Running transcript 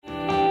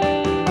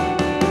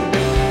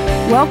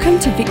Welcome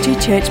to Victory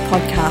Church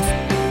Podcast.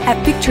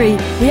 At Victory,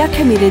 we are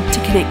committed to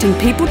connecting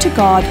people to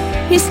God,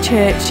 His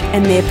church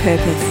and their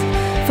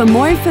purpose. For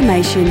more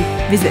information,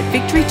 visit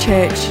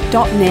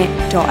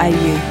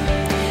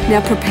victorychurch.net.au.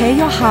 Now prepare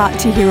your heart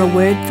to hear a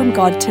word from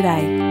God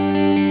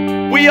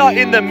today. We are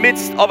in the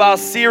midst of our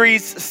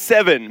Series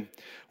 7.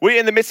 We're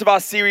in the midst of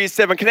our Series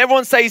 7. Can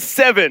everyone say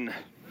 7?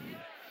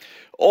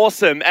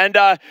 Awesome. And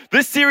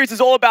this series is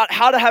all about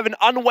how to have an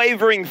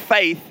unwavering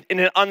faith in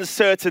an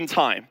uncertain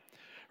time.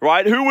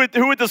 Right? Who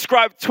would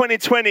describe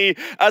 2020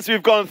 as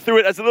we've gone through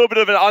it as a little bit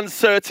of an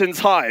uncertain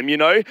time, you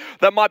know?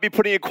 That might be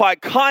putting it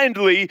quite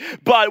kindly,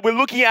 but we're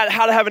looking at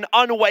how to have an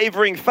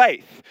unwavering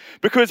faith.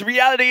 Because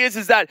reality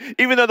is that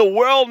even though the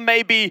world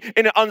may be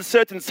in an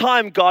uncertain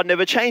time, God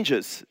never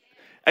changes.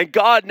 And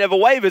God never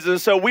wavers. And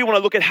so we want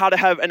to look at how to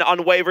have an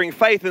unwavering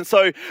faith. And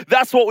so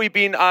that's what we've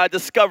been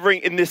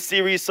discovering in this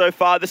series so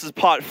far. This is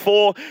part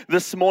 4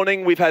 this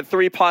morning. We've had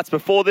 3 parts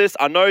before this.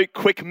 I know,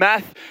 quick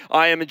math.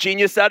 I am a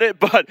genius at it.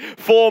 But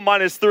 4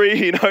 minus 3,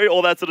 you know,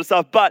 all that sort of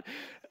stuff. But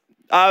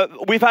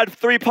we've had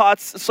 3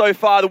 parts so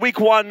far. The week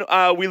 1,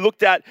 we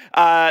looked at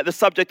the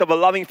subject of a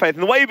loving faith.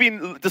 And the way we've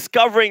been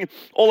discovering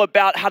all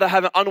about how to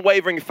have an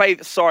unwavering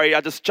faith, sorry,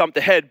 I just jumped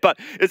ahead, but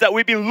is that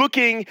we've been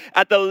looking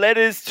at the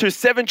letters to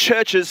 7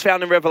 churches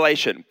found in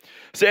Revelation.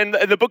 So in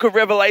the book of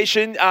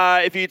Revelation,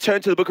 if you turn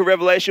to the book of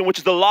Revelation, which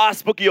is the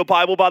last book of your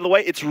Bible, by the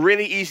way, it's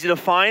really easy to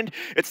find.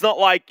 It's not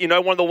like, you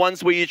know, one of the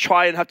ones where you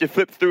try and have to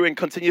flip through and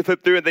continue to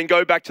flip through and then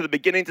go back to the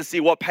beginning to see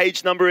what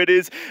page number it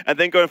is and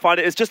then go and find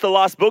it. It's just the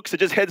last book, so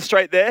just head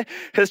straight there.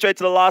 Head straight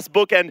to the last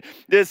book. And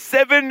there's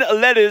 7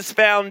 letters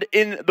found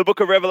in the book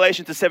of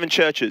Revelation to 7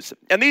 churches.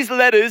 And these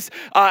letters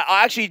are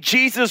actually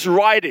Jesus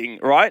writing,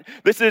 right?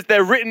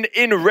 They're written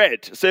in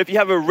red. So if you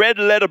have a red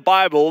letter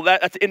Bible,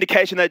 that's an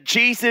indication that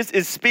Jesus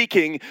is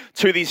speaking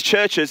to these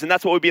churches. And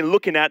that's what we've been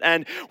looking at.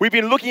 And we've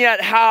been looking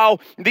at how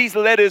these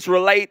letters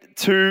relate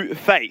to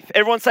faith.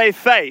 Everyone say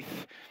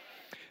faith.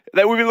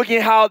 That we've been looking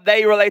at how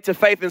they relate to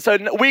faith. And so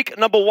week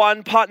number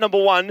 1, part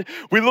number 1,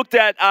 we looked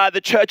at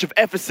the church of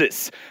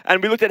Ephesus.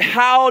 And we looked at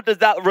how does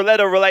that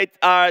letter relate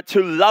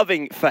to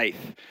loving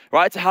faith,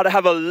 right? So how to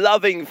have a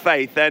loving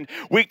faith. And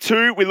week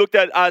 2, we looked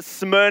at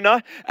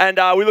Smyrna. And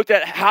we looked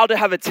at how to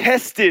have a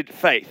tested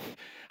faith.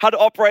 How to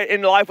operate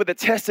in life with a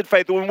tested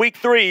faith. In week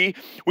 3,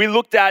 we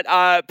looked at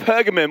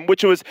Pergamum,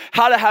 which was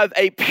how to have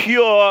a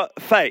pure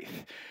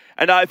faith.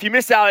 And if you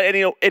miss out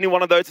on any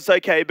one of those, it's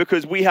okay,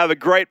 because we have a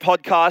great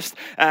podcast,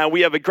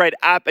 we have a great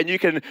app, and you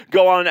can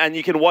go on and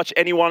you can watch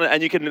anyone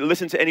and you can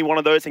listen to any one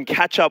of those and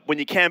catch up when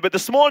you can. But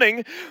this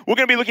morning, we're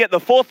going to be looking at the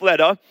 4th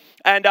letter,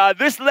 and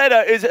this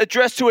letter is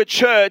addressed to a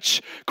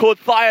church called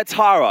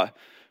Thyatira,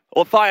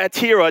 or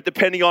Thyatira,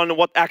 depending on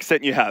what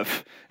accent you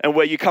have and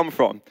where you come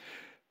from.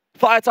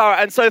 Thyatira.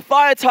 And so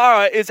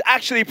Thyatira is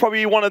actually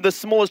probably one of the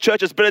smallest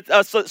churches, but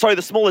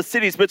the smallest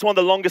cities, but it's one of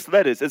the longest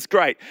letters. It's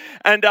great.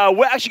 And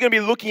we're actually going to be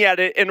looking at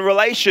it in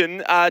relation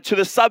to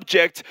the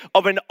subject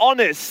of an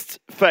honest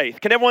faith.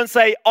 Can everyone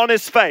say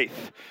honest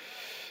faith?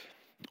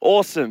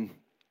 Awesome.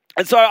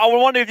 And so I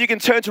wonder if you can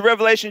turn to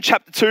Revelation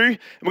chapter 2, and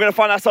we're going to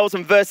find ourselves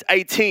in verse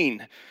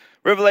 18.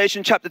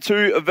 Revelation chapter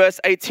 2,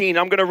 verse 18.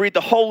 I'm going to read the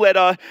whole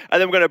letter,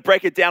 and then we're going to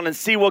break it down and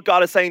see what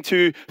God is saying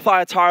to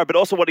Thyatira, but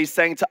also what He's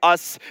saying to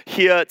us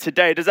here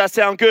today. Does that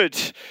sound good?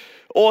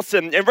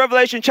 Awesome. In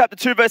Revelation chapter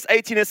 2, verse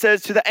 18, it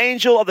says, "To the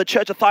angel of the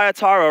church of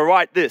Thyatira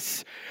write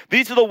this.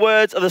 These are the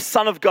words of the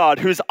Son of God,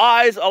 whose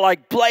eyes are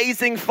like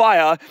blazing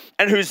fire,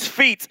 and whose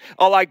feet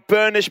are like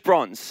burnished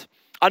bronze.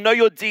 I know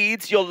your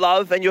deeds, your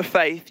love and your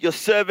faith, your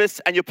service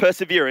and your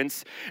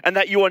perseverance, and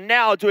that you are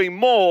now doing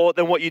more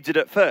than what you did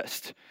at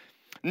first.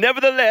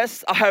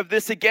 Nevertheless, I have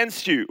this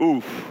against you."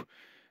 Oof,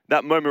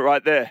 that moment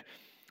right there.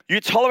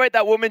 "You tolerate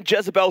that woman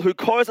Jezebel who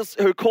calls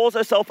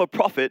herself a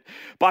prophet.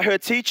 By her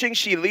teaching,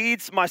 she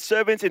leads my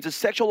servants into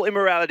sexual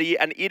immorality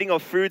and eating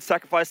of food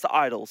sacrificed to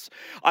idols.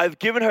 I have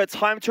given her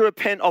time to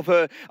repent of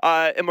her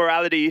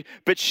immorality,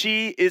 but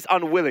she is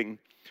unwilling.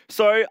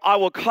 So I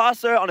will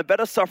cast her on a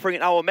better suffering,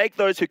 and I will make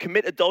those who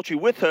commit adultery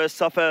with her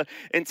suffer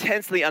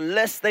intensely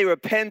unless they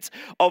repent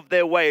of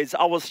their ways.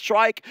 I will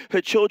strike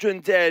her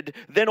children dead.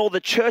 Then all the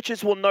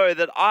churches will know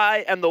that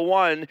I am the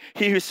one,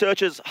 He who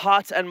searches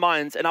hearts and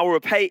minds, and I will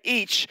repay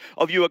each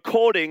of you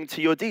according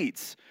to your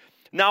deeds.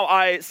 Now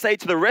I say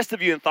to the rest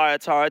of you in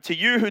Thyatira, to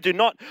you who do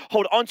not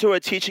hold on to her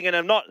teaching and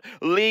have not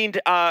learned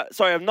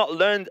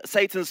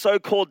Satan's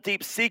so-called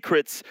deep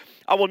secrets,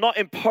 I will not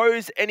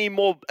impose any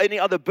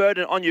other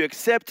burden on you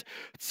except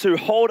to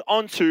hold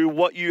on to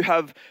what you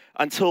have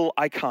until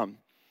I come.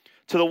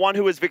 To the one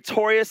who is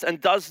victorious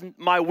and does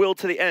my will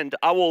to the end,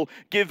 I will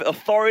give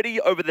authority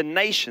over the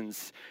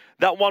nations.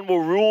 That one will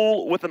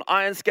rule with an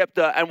iron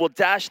scepter and will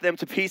dash them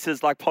to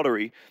pieces like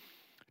pottery.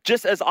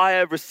 Just as I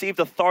have received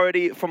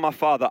authority from my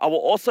Father, I will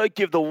also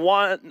give the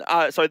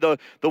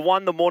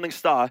morning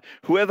star.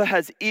 Whoever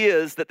has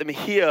ears, let them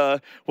hear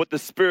what the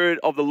Spirit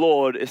of the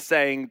Lord is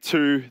saying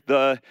to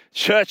the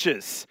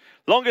churches."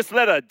 Longest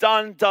letter,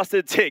 done,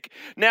 dusted, tick.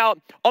 Now,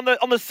 on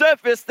the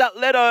surface, that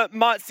letter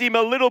might seem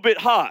a little bit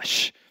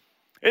harsh.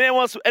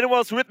 Anyone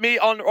else with me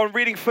on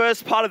reading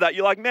first part of that?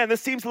 You're like, man, this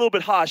seems a little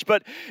bit harsh.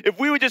 But if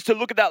we were just to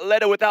look at that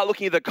letter without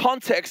looking at the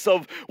context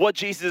of what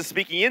Jesus is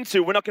speaking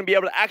into, we're not going to be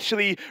able to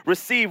actually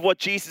receive what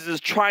Jesus is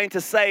trying to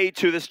say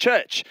to this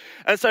church.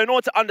 And so in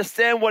order to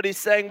understand what he's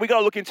saying, we got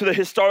to look into the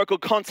historical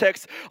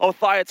context of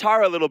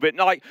Thyatira a little bit.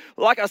 Now,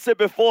 like I said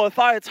before,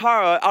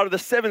 Thyatira, out of the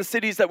 7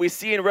 cities that we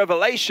see in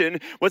Revelation,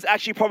 was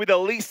actually probably the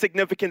least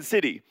significant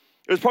city.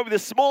 It was probably the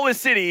smallest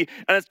city,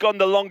 and it's gotten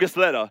the longest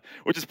letter,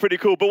 which is pretty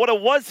cool. But what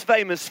it was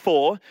famous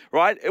for,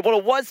 right? What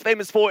it was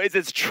famous for is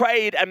its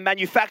trade and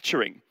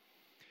manufacturing.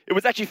 It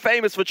was actually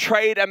famous for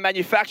trade and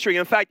manufacturing.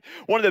 In fact,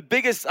 one of the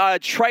biggest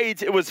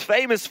trades it was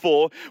famous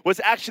for was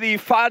actually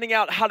finding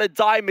out how to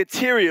dye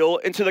material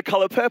into the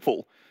color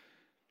purple.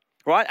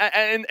 Right?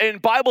 And in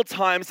Bible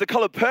times, the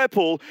color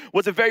purple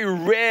was a very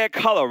rare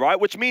color, right?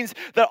 Which means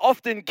that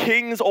often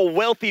kings or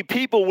wealthy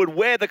people would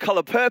wear the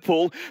color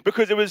purple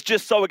because it was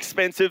just so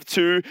expensive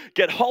to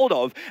get hold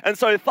of. And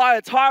so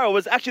Thyatira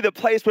was actually the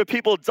place where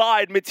people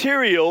dyed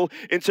material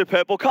into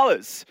purple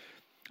colors.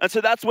 And so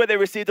that's where they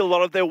received a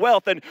lot of their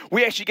wealth. And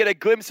we actually get a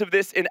glimpse of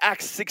this in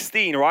Acts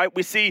 16, right?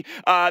 We see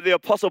the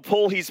Apostle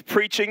Paul, he's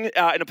preaching in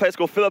a place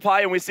called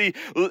Philippi, and we see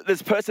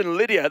this person,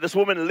 Lydia, this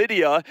woman,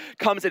 Lydia,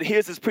 comes and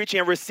hears this preaching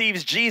and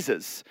receives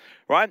Jesus,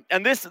 right?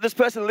 And this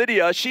person,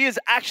 Lydia, she is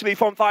actually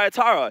from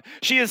Thyatira.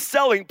 She is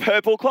selling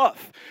purple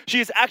cloth. She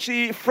is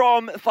actually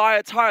from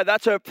Thyatira.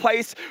 That's her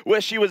place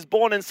where she was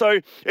born. And so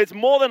it's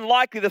more than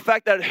likely the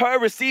fact that her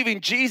receiving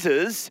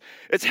Jesus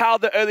is how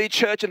the early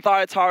church in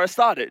Thyatira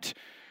started.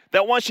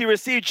 That once she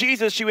received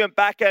Jesus, she went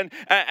back and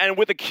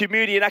with a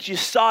community and actually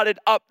started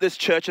up this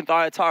church in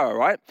Thyatira,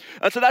 right?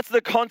 And so that's the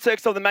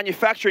context of the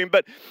manufacturing.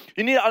 But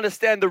you need to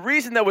understand the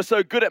reason they were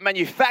so good at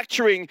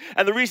manufacturing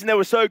and the reason they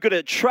were so good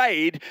at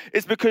trade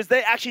is because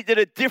they actually did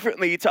it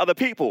differently to other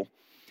people.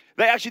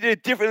 They actually did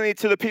it differently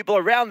to the people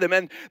around them.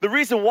 And the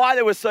reason why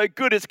they were so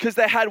good is because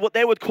they had what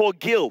they would call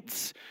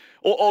guilds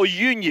or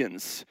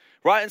unions.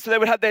 Right, and so they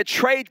would have their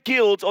trade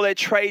guilds or their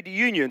trade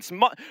unions,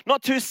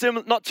 not too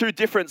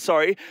different,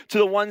 to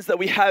the ones that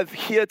we have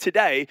here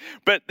today,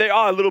 but they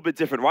are a little bit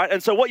different, right?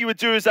 And so what you would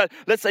do is that,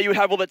 let's say you would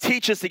have all the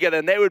teachers together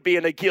and they would be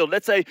in a guild.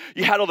 Let's say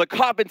you had all the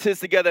carpenters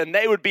together and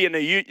they would be in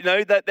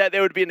that they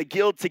would be in a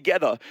guild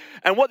together.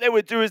 And what they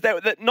would do is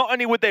that not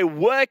only would they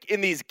work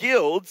in these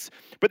guilds,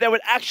 but they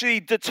would actually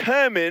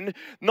determine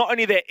not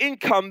only their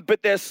income,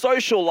 but their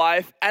social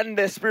life and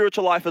their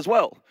spiritual life as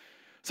well.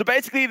 So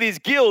basically these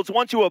guilds,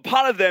 once you were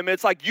part of them,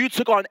 it's like you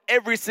took on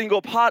every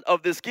single part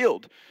of this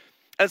guild.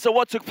 And so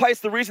what took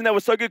place, the reason they were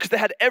so good, because they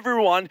had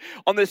everyone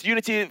on this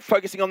unity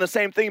focusing on the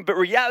same thing. But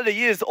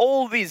reality is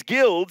all these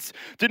guilds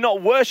did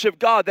not worship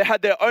God. They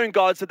had their own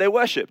gods that they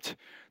worshipped.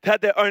 They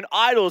had their own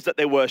idols that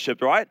they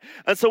worshipped, right?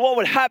 And so what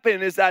would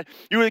happen is that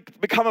you would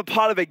become a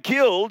part of a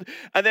guild,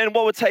 and then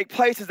what would take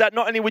place is that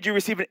not only would you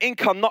receive an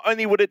income, not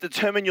only would it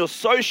determine your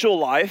social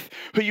life,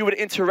 who you would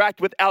interact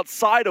with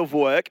outside of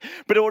work,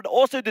 but it would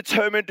also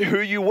determine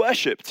who you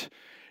worshipped.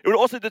 It would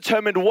also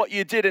determine what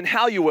you did and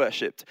how you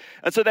worshipped.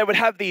 And so they would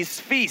have these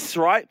feasts,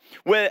 right?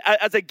 Where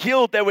as a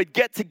guild, they would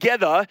get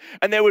together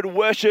and they would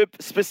worship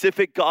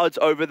specific gods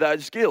over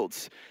those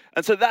guilds.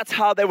 And so that's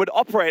how they would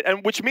operate.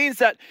 And which means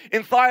that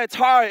in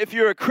Thyatira, if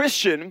you're a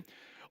Christian,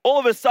 all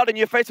of a sudden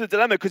you're faced with a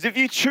dilemma. Because if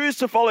you choose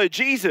to follow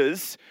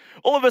Jesus,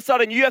 all of a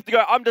sudden you have to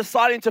go, I'm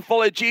deciding to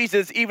follow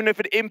Jesus even if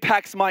it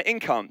impacts my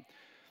income.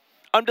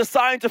 I'm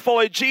deciding to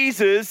follow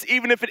Jesus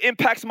even if it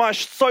impacts my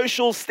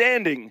social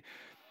standing.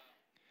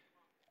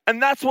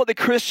 And that's what the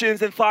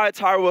Christians in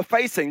Thyatira were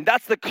facing.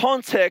 That's the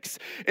context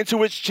into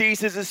which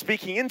Jesus is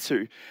speaking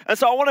into. And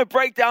so I want to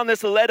break down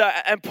this letter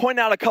and point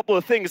out a couple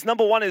of things.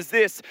 Number one is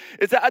this,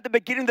 is that at the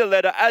beginning of the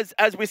letter,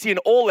 as we see in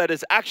all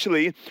letters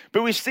actually,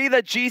 but we see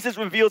that Jesus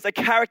reveals a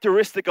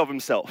characteristic of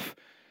himself.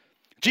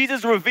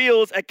 Jesus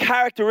reveals a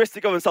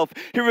characteristic of himself.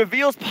 He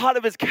reveals part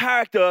of his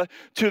character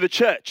to the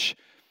church.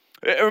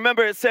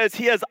 Remember, it says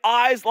he has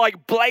eyes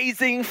like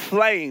blazing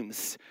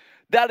flames.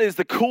 That is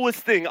the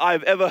coolest thing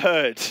I've ever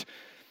heard.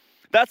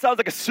 That sounds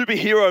like a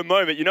superhero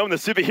moment, you know, when the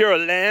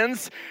superhero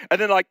lands and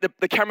then like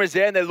the camera's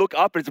there and they look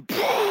up and it's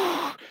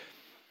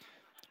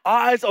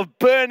eyes of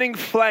burning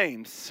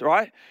flames,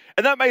 right?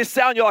 And that may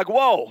sound, you're like,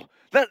 whoa,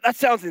 that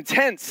sounds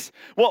intense.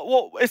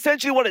 Well,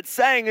 essentially what it's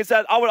saying is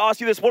that I would ask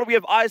you this, what do we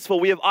have eyes for?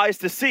 We have eyes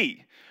to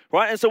see,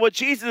 right? And so what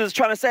Jesus is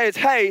trying to say is,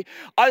 hey,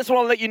 I just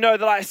want to let you know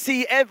that I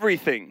see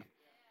everything.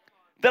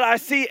 That I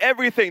see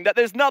everything, that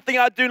there's nothing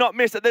I do not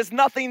miss, that there's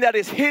nothing that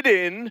is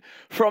hidden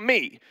from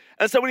me.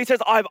 And so when he says,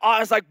 I have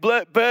eyes like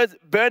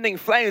burning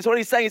flames, what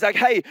he's saying is like,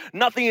 hey,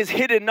 nothing is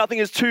hidden, nothing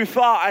is too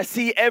far. I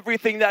see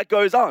everything that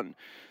goes on.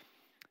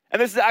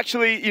 And this is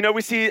actually, you know,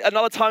 we see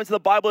another times in the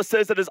Bible it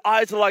says that his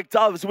eyes are like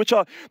doves, which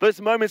are those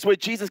moments where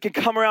Jesus can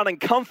come around and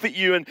comfort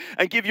you and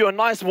give you a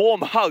nice warm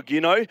hug,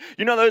 you know?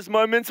 You know those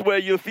moments where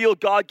you feel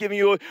God giving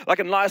you like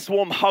a nice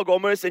warm hug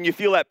almost and you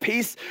feel that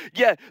peace?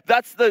 Yeah,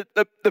 that's the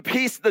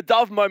peace, the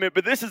dove moment,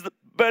 but this is the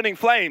burning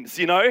flames,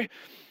 you know?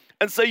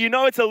 And so you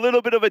know it's a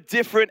little bit of a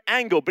different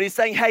angle, but he's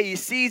saying, hey, he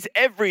sees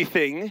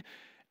everything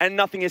and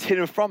nothing is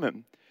hidden from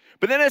him.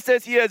 But then it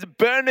says he has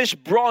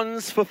burnished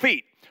bronze for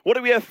feet. What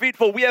do we have feet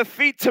for? We have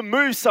feet to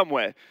move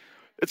somewhere.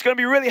 It's going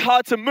to be really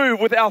hard to move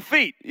with our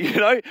feet, you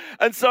know?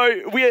 And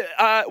so when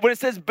it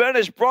says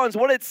burnished bronze,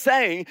 what it's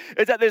saying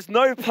is that there's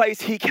no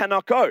place he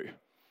cannot go.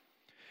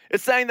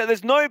 It's saying that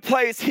there's no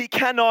place he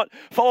cannot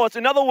follow us.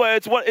 In other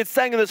words, what it's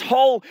saying in this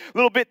whole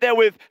little bit there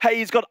with, hey,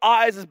 he's got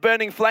eyes as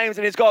burning flames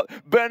and he's got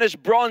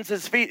burnished bronze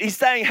as feet. He's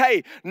saying,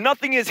 hey,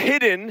 nothing is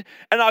hidden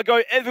and I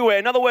go everywhere.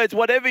 In other words,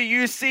 whatever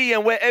you see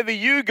and wherever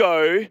you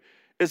go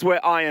is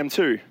where I am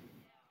too.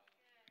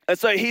 And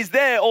so he's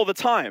there all the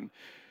time.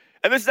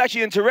 And this is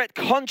actually in direct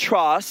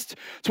contrast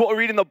to what we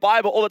read in the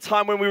Bible all the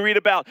time when we read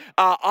about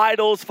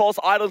idols,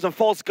 and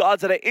false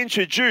gods that are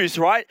introduced,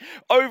 right?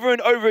 Over and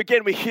over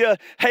again, we hear,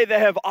 hey, they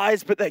have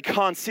eyes, but they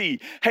can't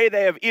see. Hey,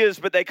 they have ears,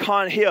 but they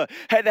can't hear.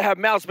 Hey, they have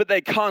mouths, but they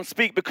can't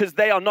speak because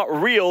they are not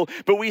real,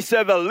 but we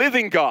serve a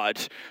living God.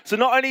 So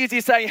not only is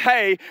he saying,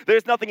 hey,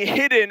 there's nothing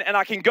hidden and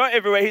I can go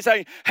everywhere, he's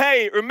saying,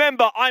 hey,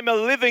 remember, I'm a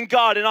living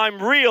God and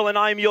I'm real and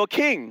I'm your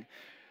king.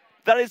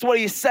 That is what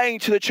he's saying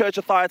to the church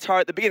of Thyatira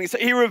at the beginning. So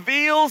he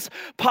reveals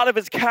part of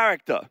his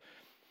character.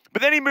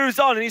 But then he moves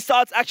on and he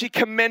starts actually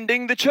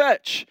commending the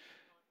church.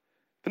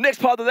 The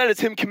next part of that is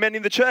him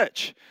commending the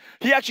church.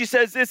 He actually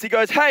says this. He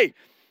goes, hey,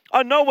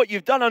 I know what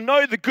you've done. I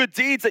know the good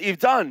deeds that you've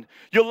done.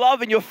 Your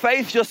love and your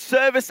faith, your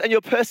service and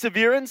your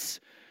perseverance.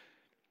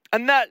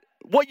 And that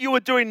what you are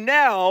doing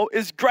now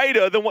is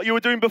greater than what you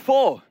were doing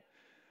before.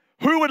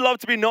 Who would love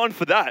to be known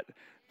for that?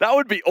 That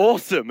would be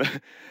awesome.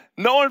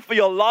 Known for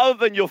your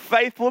love and your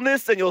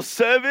faithfulness and your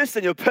service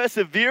and your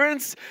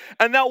perseverance,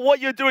 and that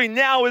what you're doing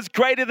now is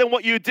greater than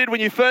what you did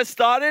when you first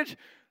started.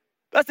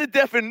 That's the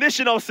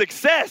definition of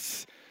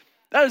success.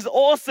 That is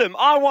awesome.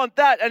 I want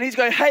that. And he's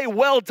going, hey,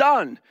 well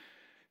done.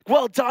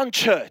 Well done,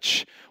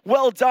 church.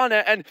 Well done.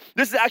 And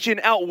this is actually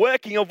an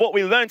outworking of what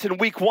we learned in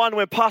week 1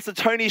 when Pastor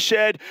Tony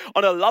shared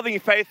on a loving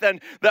faith and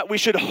that we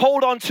should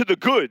hold on to the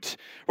good,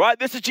 right?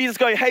 This is Jesus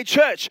going, hey,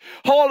 church,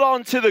 hold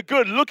on to the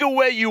good. Look at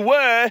where you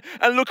were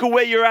and look at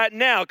where you're at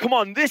now. Come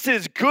on, this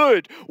is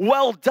good.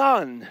 Well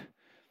done.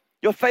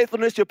 Your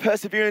faithfulness, your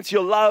perseverance,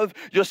 your love,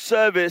 your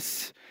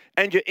service,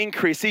 and your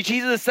increase. See,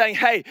 Jesus is saying,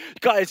 hey,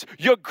 guys,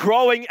 you're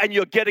growing and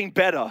you're getting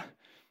better.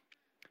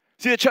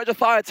 See, the church of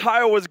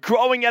Thyatira was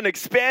growing and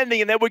expanding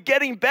and they were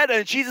getting better.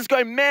 And Jesus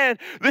going, man,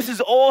 this is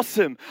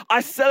awesome.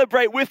 I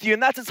celebrate with you.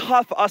 And that's his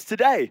heart for us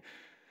today.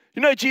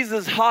 You know,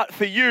 Jesus' heart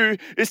for you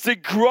is to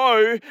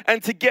grow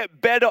and to get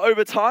better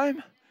over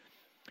time.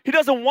 He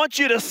doesn't want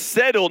you to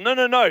settle.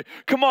 No.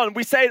 Come on,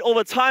 we say it all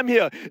the time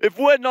here. If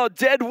we're not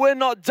dead, we're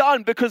not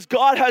done because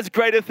God has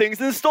greater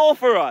things in store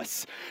for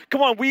us.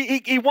 Come on,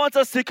 he wants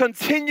us to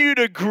continue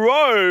to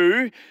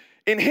grow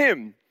in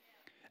him.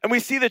 And we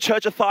see the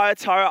church of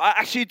Thyatira are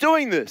actually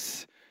doing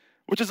this,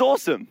 which is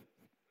awesome.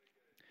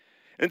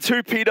 In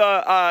 2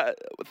 Peter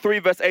 3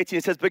 verse 18,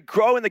 it says, but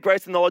grow in the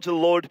grace and knowledge of the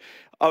Lord,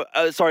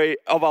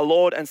 of our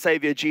Lord and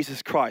Savior,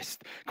 Jesus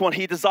Christ. Come on,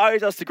 he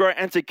desires us to grow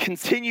and to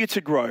continue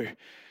to grow.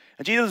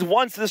 And Jesus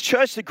wants this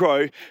church to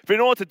grow, but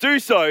in order to do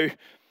so,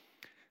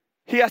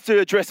 he has to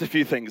address a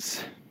few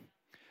things.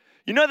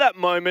 You know that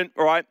moment,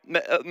 right?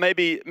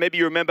 Maybe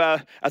you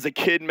remember as a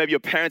kid, maybe your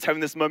parents having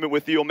this moment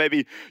with you, or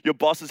maybe your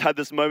bosses had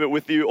this moment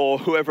with you, or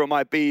whoever it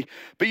might be.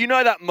 But you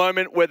know that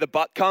moment where the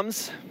but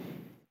comes?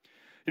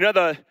 You know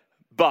the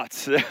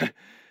but,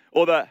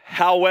 or the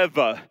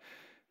however.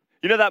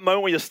 You know that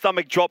moment when your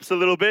stomach drops a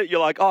little bit? You're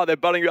like, oh, they're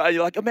butting you out.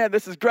 You're like, oh man,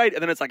 this is great.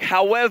 And then it's like,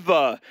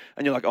 however.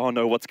 And you're like, oh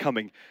no, what's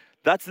coming?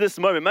 That's this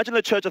moment. Imagine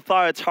the church of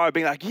Thyatira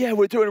being like, yeah,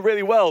 we're doing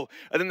really well.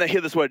 And then they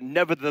hear this word,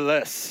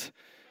 nevertheless.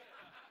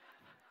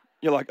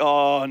 You're like,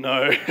 oh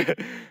no,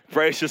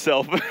 brace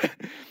yourself. All of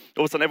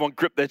a sudden everyone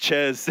grip their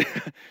chairs.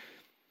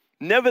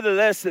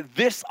 Nevertheless,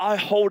 this I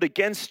hold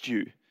against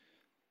you.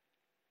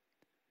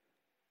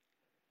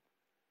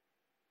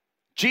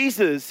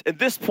 Jesus, at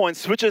this point,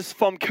 switches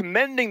from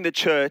commending the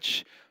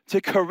church to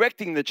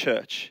correcting the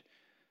church.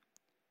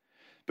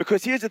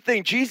 Because here's the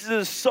thing, Jesus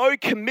is so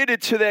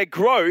committed to their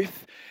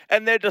growth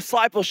and their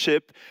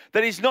discipleship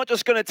that he's not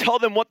just going to tell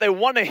them what they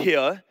want to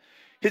hear,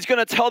 he's going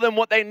to tell them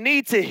what they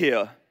need to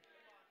hear.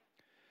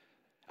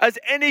 As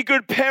any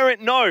good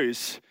parent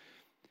knows,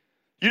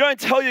 you don't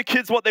tell your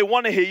kids what they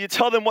want to hear, you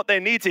tell them what they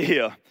need to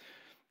hear,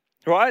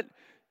 right?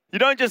 You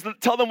don't just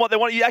tell them what they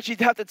want, you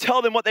actually have to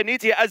tell them what they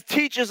need to hear, as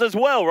teachers as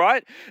well,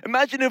 right?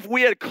 Imagine if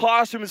we had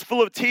classrooms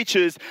full of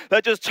teachers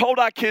that just told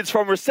our kids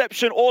from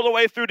reception all the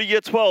way through to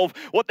year 12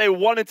 what they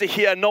wanted to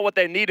hear and not what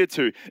they needed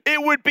to. It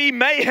would be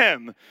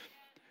mayhem.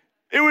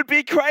 It would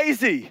be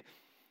crazy.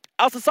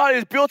 Our society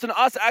is built on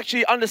us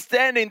actually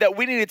understanding that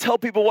we need to tell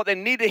people what they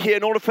need to hear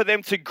in order for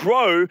them to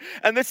grow.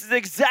 And this is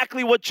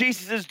exactly what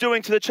Jesus is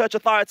doing to the church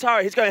of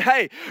Thyatira. He's going,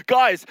 hey,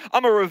 guys,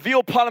 I'm going to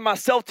reveal part of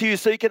myself to you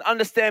so you can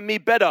understand me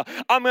better.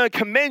 I'm going to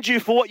commend you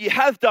for what you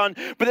have done,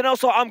 but then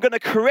also I'm going to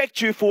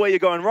correct you for where you're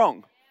going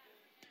wrong.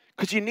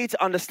 Because you need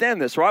to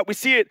understand this, right? We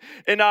see it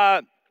in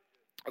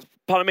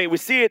Pardon me, we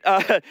see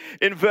it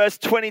in verse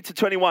 20 to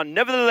 21.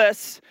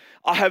 Nevertheless,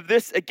 I have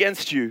this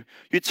against you.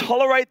 You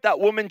tolerate that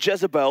woman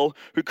Jezebel,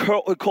 who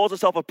calls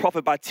herself a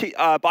prophet.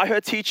 By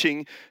her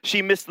teaching,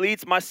 she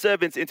misleads my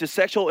servants into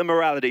sexual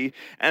immorality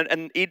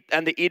and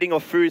the eating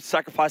of food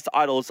sacrificed to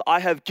idols. I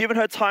have given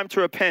her time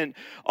to repent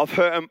of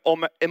her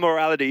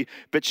immorality,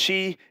 but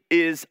she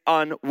is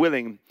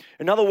unwilling.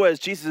 In other words,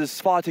 Jesus is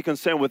far too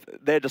concerned with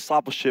their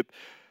discipleship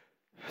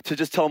to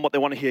just tell them what they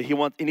want to hear. He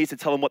needs to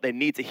tell them what they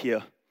need to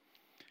hear.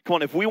 Come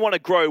on, if we want to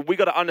grow, we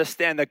got to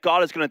understand that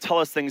God is going to tell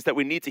us things that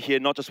we need to hear,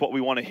 not just what we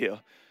want to hear.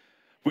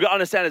 We got to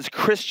understand as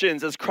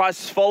Christians, as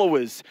Christ's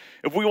followers,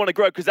 if we want to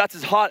grow, because that's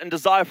his heart and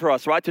desire for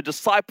us, right? To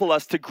disciple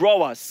us, to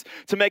grow us,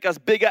 to make us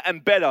bigger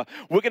and better.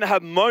 We're going to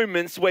have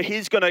moments where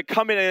he's going to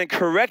come in and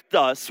correct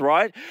us,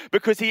 right?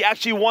 Because he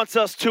actually wants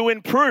us to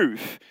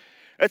improve.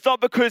 It's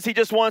not because he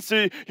just wants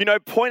to,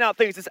 point out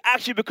things. It's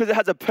actually because it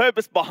has a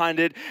purpose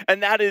behind it,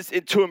 and that is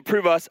to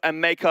improve us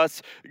and make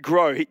us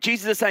grow.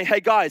 Jesus is saying,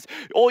 hey guys,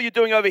 all you're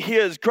doing over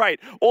here is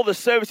great. All the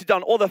service you've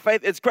done, all the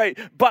faith, it's great.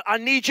 But I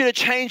need you to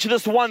change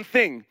this one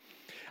thing.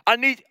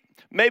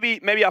 Maybe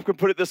I can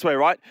put it this way,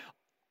 right?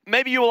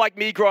 Maybe you were like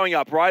me growing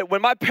up, right?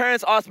 When my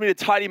parents asked me to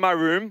tidy my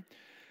room,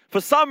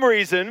 for some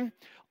reason,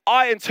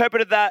 I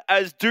interpreted that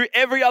as do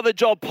every other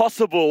job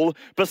possible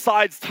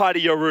besides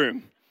tidy your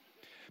room.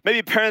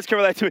 Maybe parents can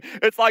relate to it.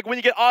 It's like when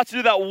you get asked to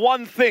do that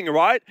one thing,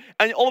 right?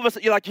 And all of a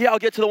sudden you're like, yeah, I'll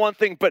get to the one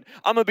thing, but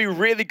I'm going to be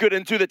really good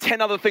and do the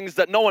 10 other things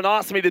that no one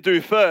asked me to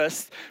do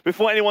first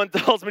before anyone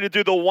tells me to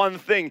do the one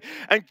thing.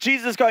 And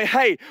Jesus is going,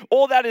 hey,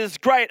 all that is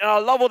great. And I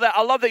love all that.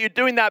 I love that you're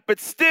doing that, but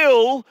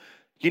still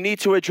you need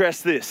to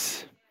address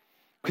this.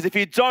 Because if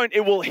you don't,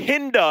 it will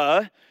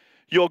hinder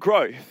your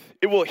growth.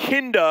 It will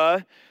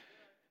hinder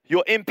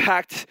your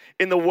impact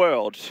in the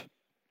world.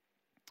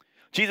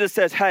 Jesus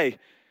says, hey,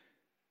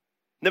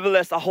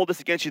 nevertheless, I hold this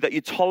against you that you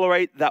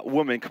tolerate that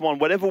woman. Come on,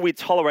 whatever we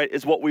tolerate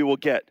is what we will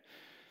get.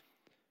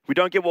 We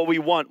don't get what we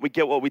want, we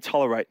get what we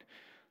tolerate.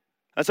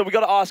 And so we got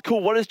to ask,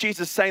 cool, what is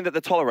Jesus saying that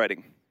they're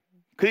tolerating?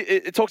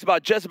 It talks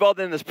about Jezebel,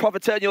 then there's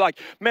prophet, and you're like,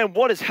 man,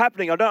 what is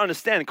happening? I don't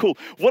understand. Cool.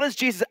 What is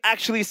Jesus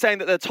actually saying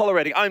that they're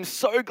tolerating? I'm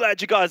so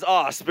glad you guys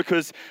asked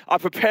because I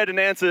prepared an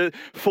answer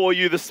for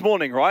you this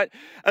morning, right?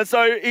 And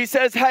so he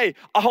says, hey,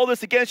 I hold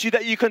this against you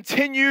that you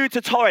continue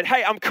to tolerate.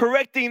 Hey, I'm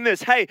correcting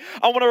this. Hey,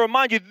 I want to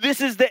remind you, this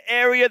is the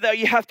area that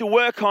you have to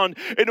work on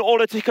in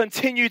order to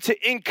continue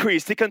to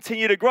increase, to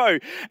continue to grow.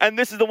 And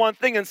this is the one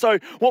thing. And so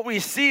what we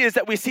see is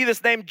that we see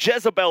this name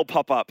Jezebel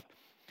pop up.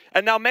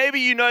 And now maybe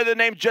you know the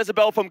name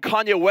Jezebel from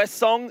Kanye West's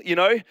song,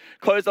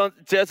 closed on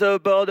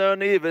Jezebel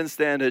don't even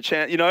stand a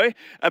chance,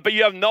 but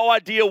you have no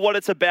idea what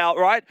it's about,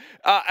 right?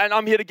 And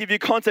I'm here to give you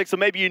context, or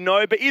maybe you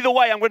know, but either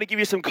way, I'm going to give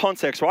you some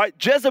context, right?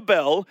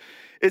 Jezebel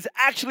is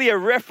actually a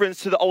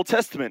reference to the Old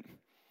Testament.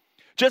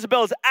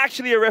 Jezebel is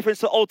actually a reference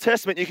to the Old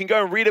Testament. You can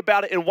go and read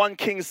about it in 1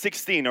 Kings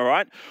 16, all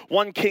right?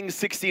 1 Kings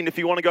 16 if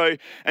you want to go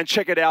and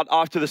check it out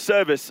after the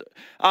service.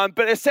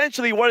 But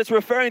essentially what it's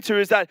referring to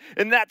is that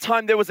in that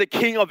time there was a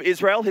king of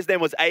Israel. His name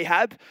was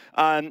Ahab.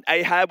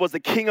 Ahab was the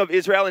king of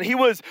Israel, and he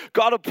was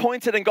God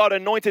appointed and God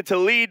anointed to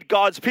lead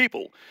God's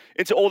people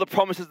into all the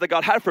promises that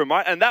God had for him,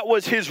 right? And that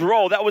was his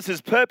role. That was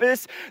his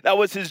purpose. That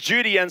was his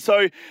duty. And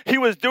so he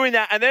was doing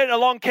that. And then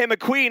along came a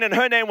queen, and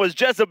her name was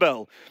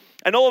Jezebel.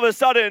 And all of a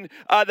sudden,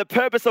 the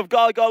purpose of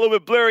God got a little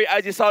bit blurry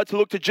as he started to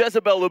look to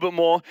Jezebel a little bit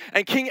more.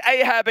 And King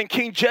Ahab and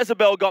King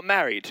Jezebel got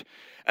married.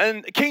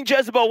 And King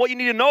Jezebel, what you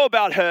need to know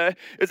about her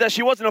is that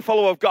she wasn't a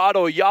follower of God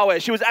or Yahweh.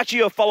 She was actually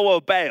a follower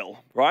of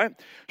Baal, right?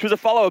 She was a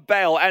follower of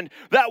Baal. And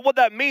what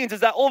that means is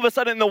that all of a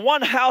sudden in the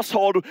one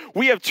household,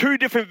 we have two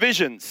different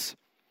visions,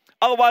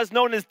 otherwise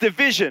known as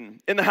division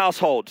in the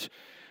household.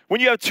 When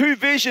you have two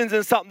visions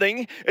in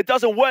something, it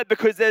doesn't work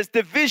because there's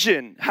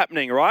division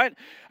happening, right?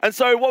 And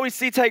so what we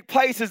see take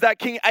place is that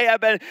King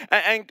Ahab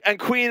and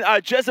Queen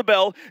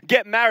Jezebel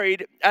get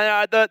married,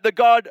 and the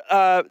God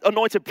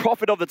anointed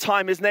prophet of the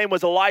time, his name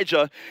was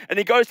Elijah, and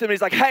he goes to them and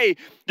he's like, hey,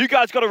 you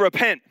guys got to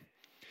repent.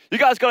 You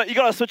got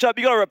to switch up.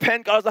 You got to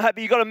repent. God's not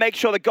happy. You got to make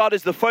sure that God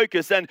is the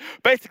focus. And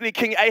basically,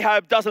 King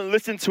Ahab doesn't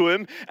listen to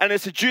him and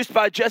is seduced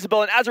by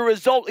Jezebel, and as a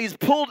result, he's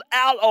pulled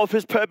out of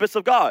his purpose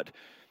of God.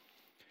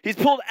 He's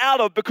pulled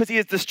out of because he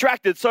is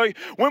distracted. So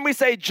when we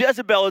say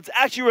Jezebel, it's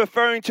actually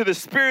referring to the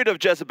spirit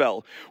of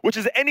Jezebel, which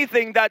is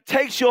anything that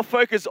takes your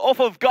focus off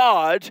of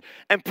God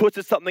and puts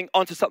it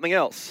onto something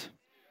else.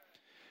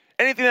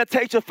 Anything that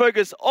takes your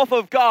focus off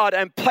of God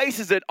and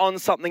places it on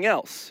something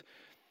else.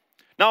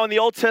 Now in the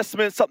Old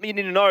Testament, something you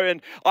need to know,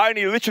 and I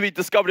only literally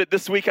discovered it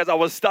this week as I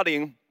was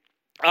studying.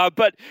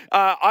 But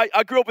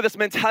I grew up with this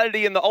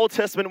mentality in the Old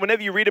Testament.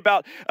 Whenever you read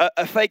about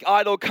a fake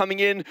idol coming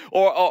in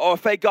or a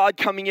fake God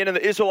coming in and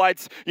the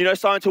Israelites,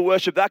 starting to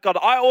worship that God,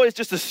 I always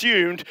just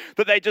assumed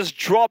that they just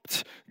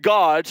dropped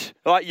God,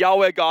 like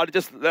Yahweh God,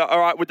 all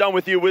right, we're done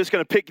with you. We're just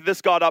going to pick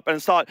this God up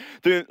and start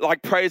doing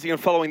praising and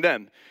following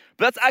them.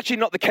 But that's actually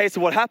not the case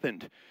of what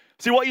happened.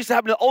 See, what used to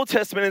happen in the Old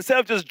Testament, instead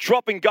of just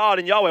dropping God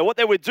and Yahweh, what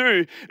they would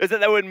do is that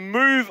they would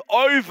move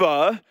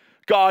over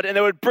God, and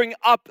they would bring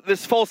up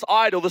this false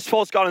idol, this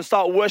false God, and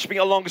start worshiping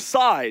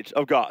alongside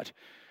of God.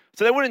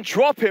 So they wouldn't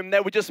drop him, they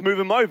would just move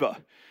him over.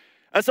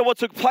 And so what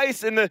took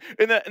place in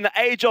the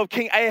age of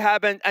King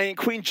Ahab and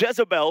Queen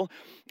Jezebel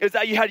is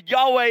that you had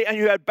Yahweh and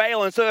you had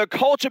Baal. And so the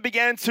culture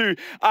began to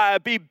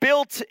be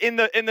built in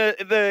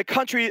the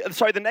country,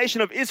 the nation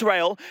of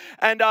Israel.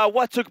 And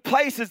what took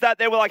place is that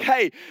they were like,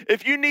 hey,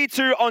 if you need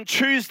to on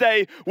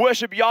Tuesday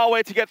worship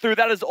Yahweh to get through,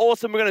 that is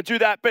awesome. We're going to do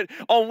that. But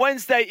on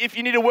Wednesday, if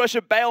you need to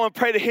worship Baal and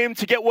pray to him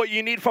to get what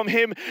you need from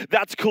him,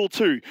 that's cool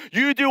too.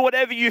 You do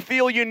whatever you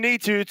feel you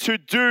need to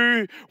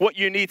do what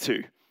you need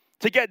to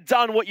get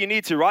done what you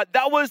need to, right?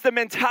 That was the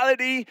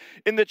mentality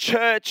in the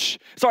church,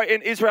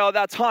 in Israel at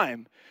that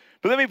time.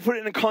 But let me put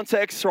it in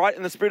context, right,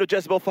 in the spirit of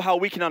Jezebel for how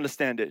we can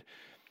understand it.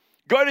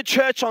 Go to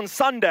church on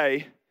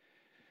Sunday,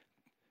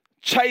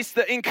 chase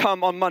the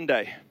income on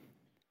Monday.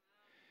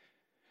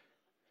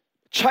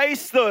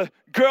 Chase the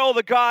girl,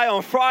 the guy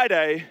on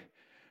Friday,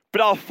 but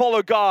I'll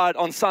follow God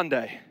on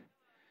Sunday.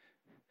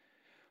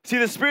 See,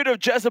 the spirit of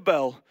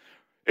Jezebel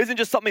isn't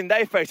just something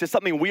they face, it's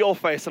something we all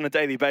face on a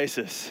daily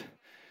basis.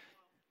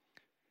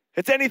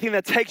 It's anything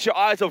that takes your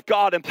eyes off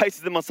God and places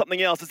them on something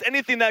else. It's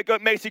anything that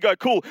makes you go,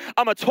 cool,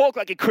 I'm going to talk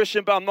like a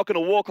Christian, but I'm not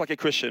going to walk like a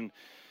Christian.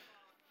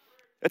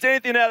 It's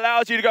anything that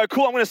allows you to go,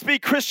 cool, I'm going to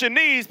speak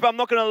Christianese, but I'm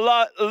not going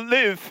to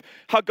live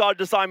how God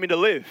designed me to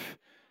live.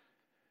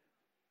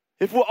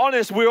 If we're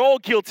honest, we're all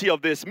guilty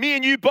of this. Me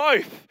and you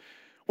both.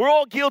 We're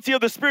all guilty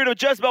of the spirit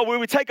of Jezebel where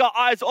we take our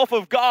eyes off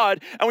of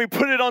God and we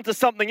put it onto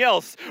something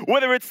else.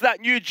 Whether it's that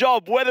new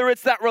job, whether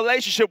it's that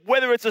relationship,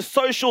 whether it's a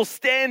social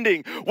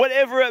standing,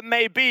 whatever it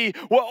may be,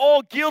 we're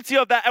all guilty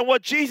of that. And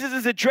what Jesus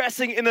is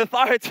addressing in the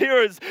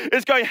Thyatira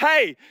is going,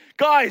 hey,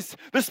 guys,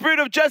 the spirit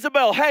of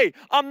Jezebel, hey,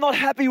 I'm not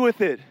happy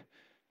with it.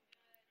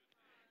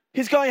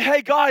 He's going,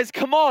 hey, guys,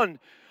 come on.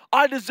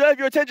 I deserve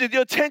your attention.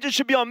 Your attention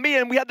should be on me.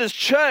 And we had this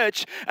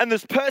church and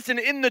this person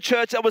in the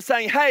church that was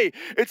saying, hey,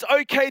 it's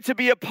okay to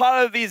be a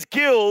part of these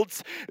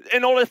guilds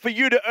in order for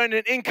you to earn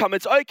an income.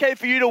 It's okay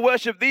for you to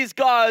worship these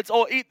gods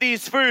or eat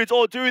these foods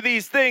or do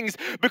these things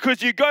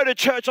because you go to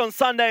church on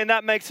Sunday and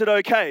that makes it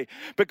okay.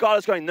 But God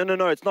is going, no.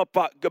 It's not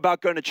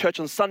about going to church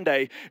on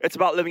Sunday. It's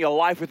about living a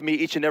life with me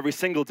each and every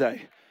single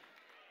day.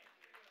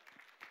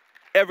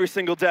 Every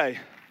single day.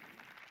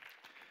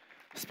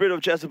 Spirit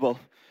of Jezebel.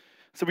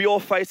 So we all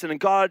face it, and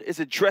God is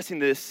addressing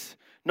this,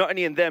 not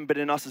only in them, but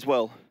in us as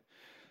well.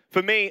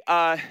 For me,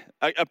 a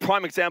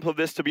prime example of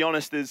this, to be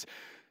honest, is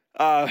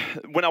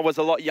when I was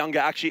a lot younger,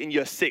 actually in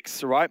year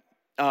 6, right?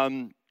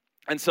 And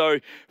so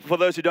for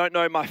those who don't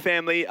know, my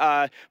family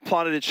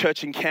planted a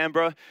church in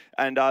Canberra,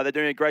 and they're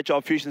doing a great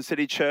job, Fusion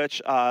City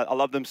Church. I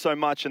love them so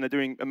much, and they're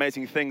doing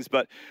amazing things.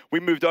 But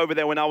we moved over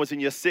there when I was in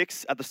year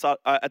 6,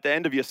 at the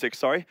end of year 6,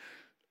 sorry.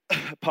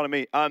 Pardon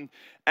me.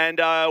 And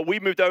we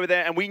moved over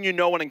there and we knew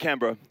no one in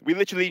Canberra. We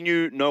literally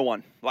knew no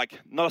one. Like,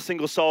 not a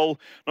single soul,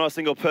 not a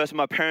single person.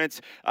 My parents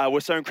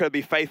were so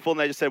incredibly faithful and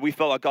they just said, we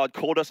felt like God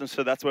called us and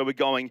so that's where we're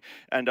going.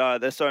 And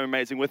they're so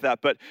amazing with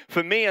that. But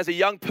for me, as a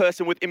young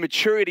person with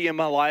immaturity in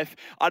my life,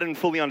 I didn't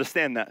fully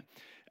understand that.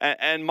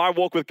 And my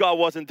walk with God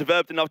wasn't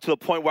developed enough to the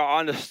point where I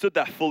understood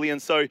that fully.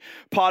 And so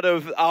part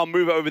of our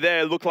move over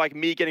there looked like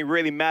me getting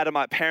really mad at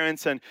my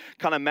parents and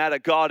kind of mad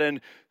at God.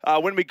 And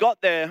when we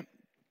got there,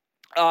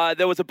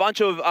 there was a bunch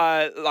of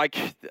I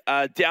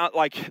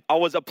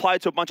was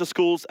applied to a bunch of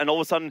schools, and all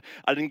of a sudden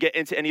I didn't get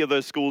into any of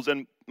those schools.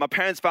 And my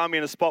parents found me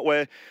in a spot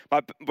where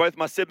both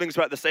my siblings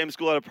were at the same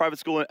school, at a private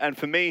school, and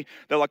for me,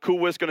 they're like, "Cool,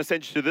 we're just going to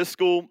send you to this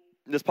school,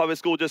 this public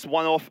school, just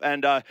one off,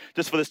 and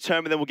just for this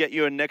term, and then we'll get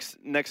you a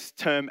next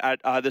term at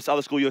this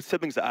other school your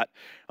siblings are at."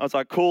 I was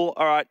like, "Cool,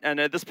 all right." And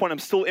at this point, I'm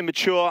still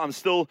immature. I'm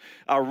still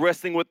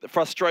wrestling with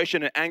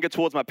frustration and anger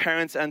towards my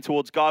parents and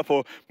towards God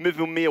for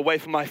moving me away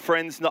from my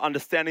friends, not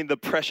understanding the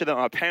pressure that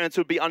my parents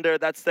would be under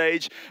at that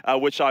stage,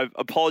 which I've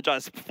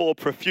apologized for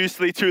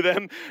profusely to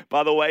them,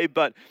 by the way.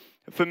 But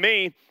for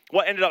me,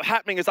 what ended up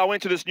happening is I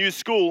went to this new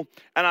school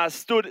and I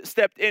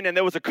stepped in, and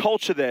there was a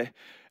culture there.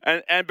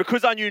 And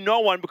because I knew no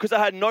one, because I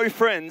had no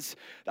friends,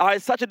 I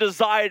had such a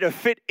desire to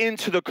fit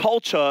into the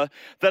culture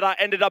that I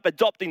ended up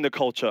adopting the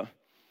culture.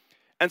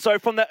 And so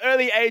from the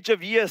early age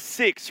of year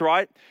 6,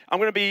 right, I'm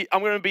going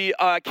to be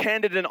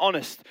candid and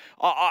honest.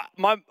 All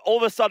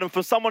of a sudden,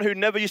 from someone who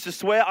never used to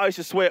swear, I used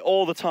to swear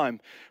all the time.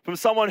 From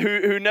someone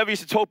who never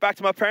used to talk back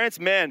to my parents,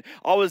 man,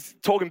 I was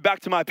talking back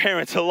to my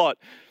parents a lot.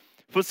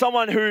 For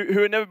someone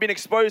who had never been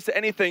exposed to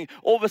anything,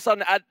 all of a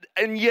sudden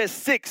in year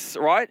 6,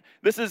 right?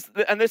 This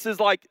is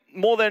like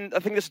more than, I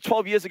think this is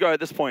 12 years ago at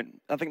this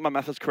point. I think my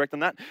math is correct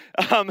on that.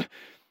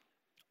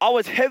 I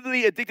was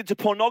heavily addicted to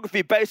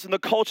pornography based on the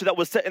culture that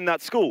was set in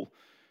that school.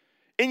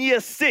 In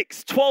year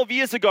 6, 12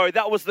 years ago,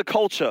 that was the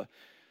culture.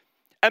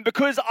 And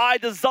because I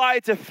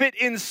desired to fit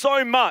in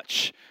so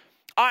much,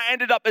 I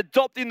ended up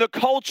adopting the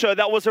culture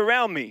that was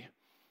around me.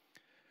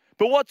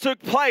 But what took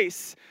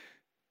place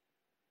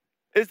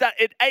is that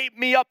it ate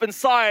me up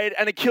inside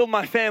and it killed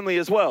my family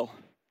as well.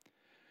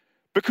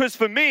 Because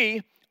for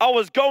me, I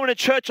was going to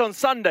church on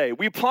Sunday.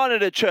 We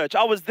planted a church.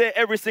 I was there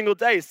every single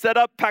day. Set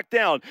up, pack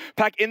down.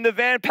 Pack in the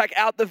van, pack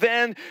out the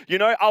van. You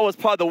know, I was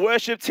part of the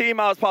worship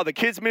team. I was part of the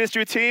kids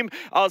ministry team.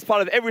 I was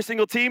part of every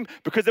single team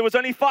because there was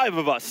only 5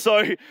 of us.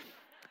 So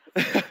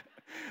I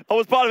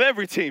was part of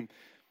every team.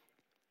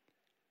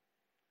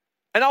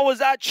 And I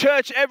was at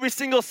church every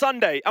single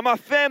Sunday. And my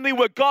family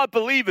were God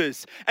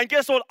believers. And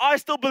guess what? I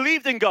still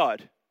believed in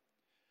God.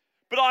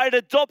 But I had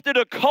adopted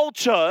a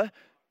culture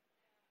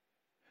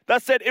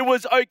that said it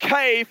was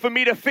okay for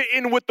me to fit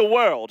in with the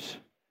world.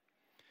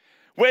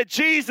 Where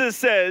Jesus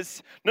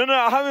says, no,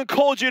 I haven't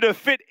called you to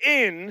fit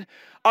in,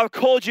 I've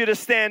called you to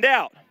stand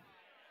out.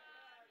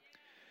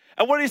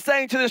 And what he's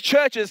saying to this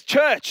church is,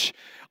 church,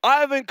 I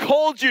haven't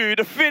called you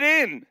to fit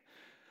in.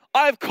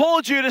 I've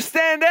called you to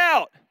stand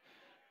out.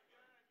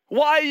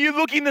 Why are you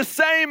looking the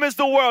same as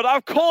the world?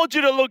 I've called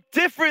you to look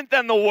different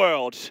than the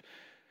world.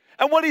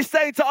 And what he's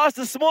saying to us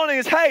this morning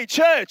is, hey,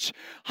 church,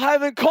 I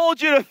haven't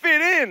called you to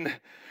fit in.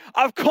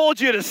 I've called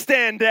you to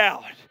stand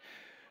out.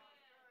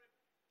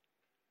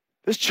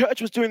 This church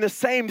was doing the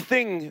same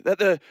thing that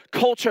the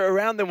culture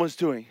around them was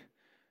doing.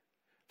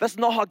 That's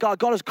not how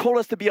God has called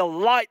us to be a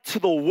light to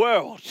the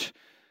world,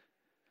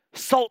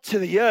 salt to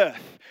the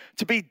earth,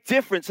 to be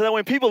different so that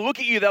when people look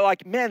at you, they're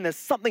like, man, there's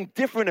something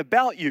different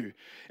about you.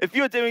 If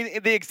you're doing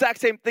the exact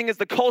same thing as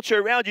the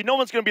culture around you, no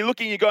one's going to be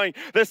looking at you going,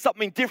 there's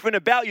something different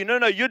about you.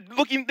 No, you're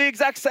looking the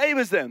exact same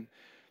as them.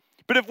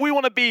 But if we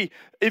want to be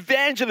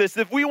evangelists,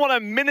 if we want to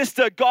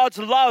minister God's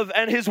love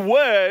and His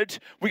word,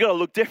 we got to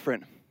look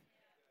different.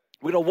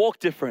 We got to walk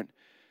different.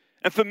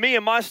 And for me,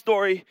 in my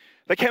story,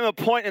 there came a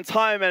point in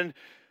time and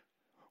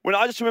when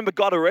I just remember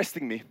God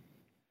arresting me.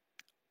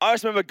 I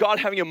just remember God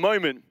having a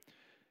moment.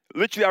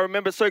 Literally, I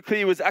remember so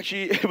clearly,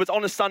 it was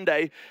on a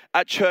Sunday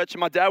at church, and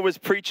my dad was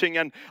preaching,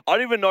 and I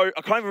can't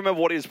even remember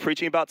what he was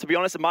preaching about, to be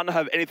honest. It might not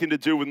have anything to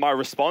do with my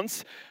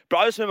response, but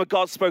I just remember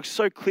God spoke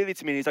so clearly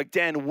to me, and he's like,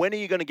 Dan, when are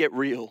you going to get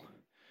real?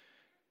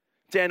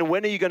 Dan,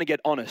 when are you going to get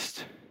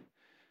honest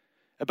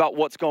about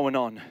what's going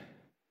on?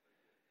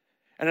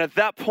 And at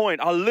that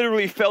point, I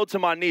literally fell to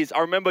my knees.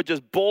 I remember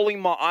just bawling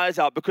my eyes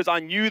out because I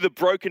knew the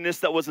brokenness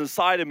that was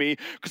inside of me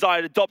because I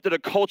had adopted a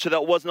culture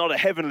that was not a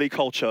heavenly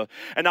culture.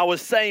 And I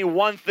was saying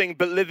one thing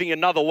but living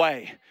another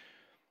way.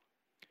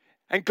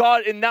 And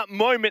God, in that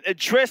moment,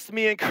 addressed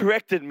me and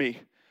corrected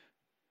me.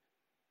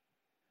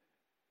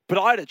 But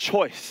I had a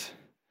choice.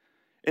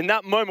 In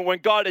that moment, when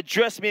God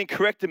addressed me and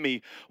corrected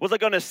me, was I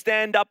going to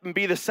stand up and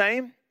be the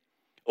same?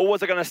 Or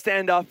was I going to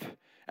stand up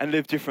and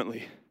live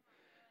differently?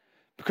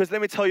 Because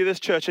let me tell you this,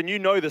 church, and you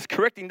know this,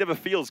 correcting never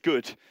feels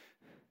good.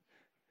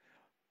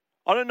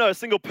 I don't know a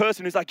single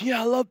person who's like,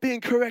 yeah, I love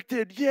being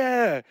corrected.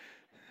 Yeah,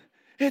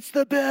 it's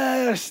the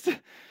best.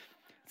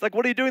 It's like,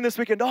 what are you doing this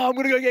weekend? Oh, I'm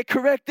going to go get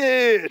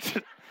corrected.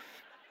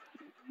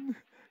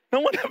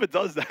 No one ever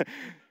does that.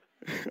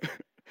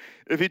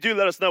 If you do,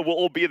 let us know. We'll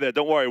all be there.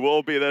 Don't worry. We'll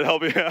all be there to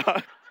help you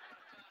out.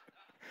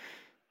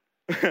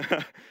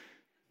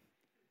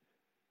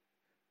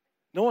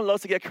 No one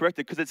loves to get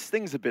corrected because it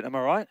stings a bit. Am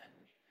I right?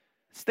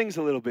 It stings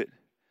a little bit.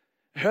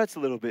 It hurts a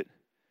little bit.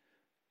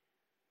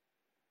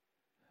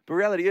 But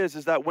reality is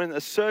that when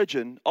a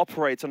surgeon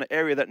operates on an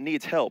area that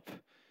needs help,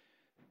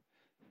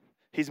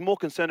 he's more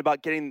concerned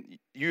about getting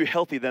you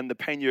healthy than the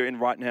pain you're in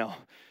right now.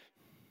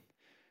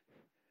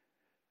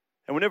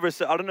 And whenever,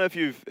 I don't know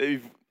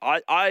if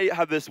I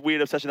have this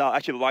weird obsession that I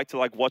actually like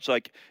to watch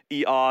ER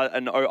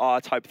and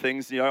OR type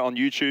things, on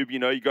YouTube.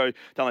 You go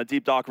down a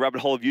deep dark rabbit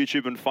hole of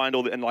YouTube and find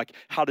all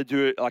how to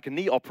do it like a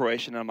knee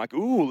operation. And I'm like,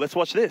 ooh, let's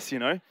watch this,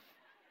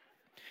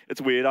 It's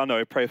weird, I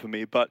know, pray for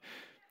me. But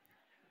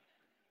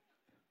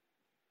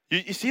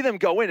you see them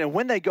go in, and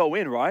when they go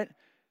in, right?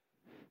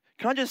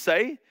 Can I just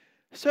say,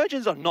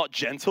 surgeons are not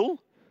gentle.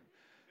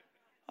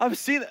 I've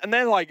seen it, and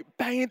they're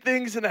banging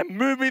things, and they're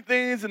moving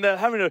things, and they're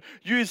having to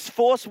use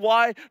force.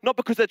 Why? Not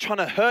because they're trying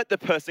to hurt the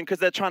person, because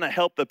they're trying to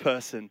help the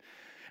person.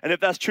 And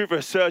if that's true for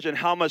a surgeon,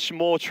 how much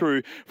more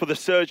true for the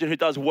surgeon who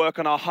does work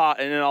on our heart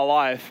and in our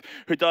life,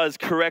 who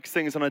corrects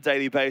things on a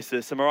daily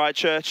basis. Am I right,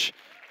 church?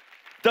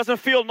 Doesn't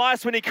feel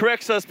nice when he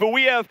corrects us, but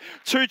we have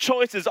two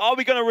choices. Are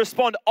we going to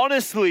respond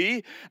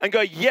honestly and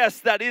go, yes,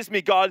 that is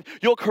me, God.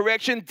 Your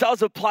correction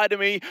does apply to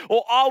me.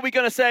 Or are we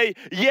going to say,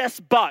 yes,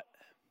 but?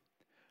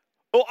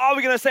 Or are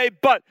we going to say,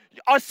 but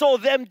I saw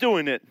them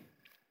doing it?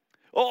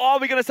 Or are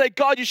we going to say,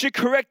 God, you should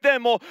correct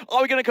them? Or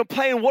are we going to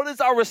complain? What is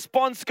our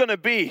response going to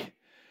be?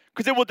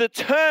 Because it will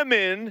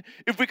determine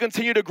if we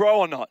continue to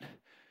grow or not.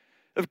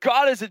 If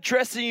God is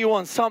addressing you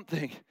on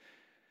something,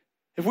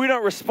 if we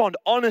don't respond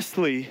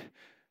honestly,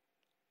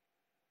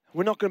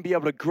 we're not going to be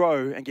able to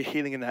grow and get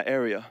healing in that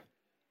area.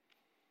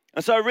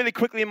 And so really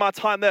quickly in my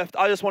time left,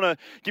 I just want to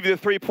give you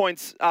the 3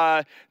 points,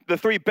 the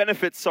 3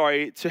 benefits,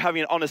 to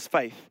having an honest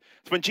faith.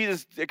 It's when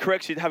Jesus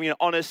corrects you to having an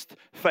honest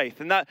faith.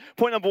 And that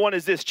point number 1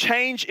 is this: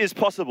 change is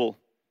possible.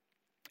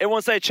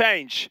 Everyone say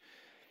change.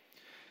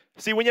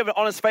 See, when you have an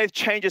honest faith,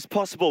 change is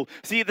possible.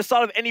 See, the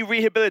start of any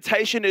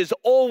rehabilitation is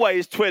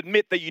always to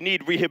admit that you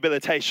need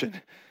rehabilitation.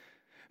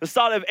 The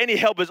start of any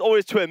help is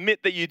always to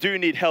admit that you do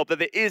need help, that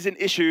there is an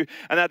issue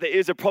and that there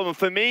is a problem.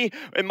 For me,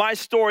 in my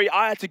story,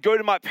 I had to go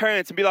to my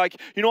parents and be like,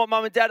 you know what,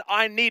 Mom and Dad,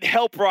 I need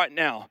help right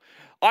now.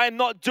 I am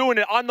not doing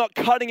it. I'm not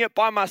cutting it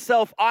by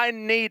myself. I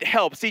need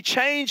help. See,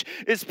 change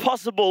is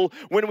possible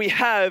when we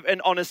have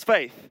an honest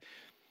faith.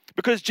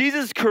 Because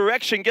Jesus'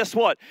 correction, guess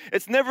what?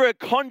 It's never a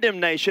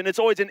condemnation. It's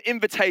always an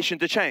invitation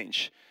to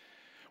change.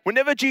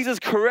 Whenever Jesus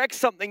corrects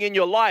something in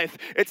your life,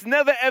 it's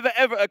never, ever,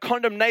 ever a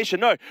condemnation.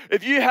 No,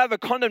 if you have a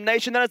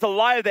condemnation, that is a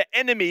lie of the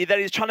enemy that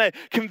is trying to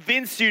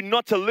convince you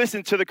not to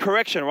listen to the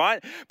correction,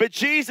 right? But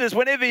Jesus,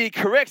 whenever he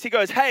corrects, he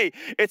goes, hey,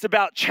 it's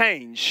about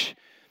change.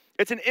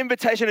 It's an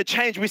invitation to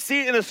change. We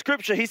see it in the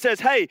scripture. He says,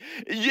 hey,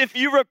 if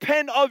you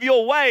repent of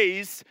your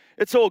ways,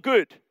 it's all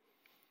good. Do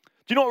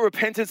you know what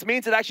repentance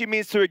means? It actually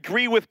means to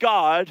agree with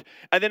God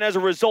and then as a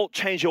result,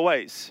 change your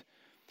ways.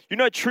 You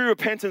know, true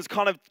repentance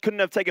couldn't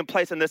have taken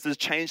place unless there's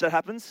change that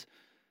happens.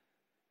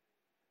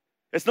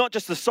 It's not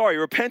just a sorry.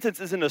 Repentance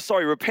isn't a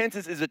sorry.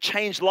 Repentance is a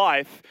changed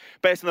life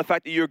based on the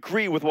fact that you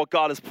agree with what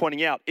God is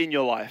pointing out in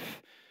your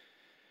life.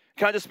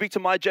 Can I just speak to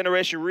my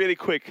generation really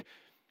quick?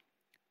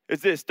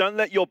 Is this, don't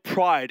let your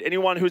pride,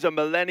 anyone who's a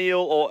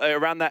millennial or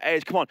around that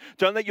age, come on,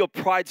 don't let your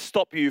pride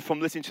stop you from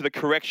listening to the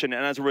correction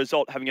and as a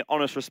result having an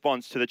honest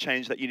response to the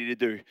change that you need to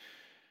do.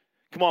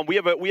 Come on, we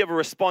have a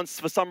response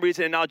for some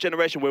reason in our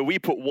generation where we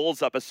put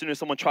walls up as soon as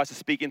someone tries to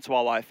speak into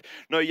our life.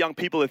 No, young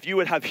people, if you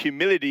would have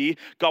humility,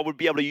 God would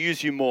be able to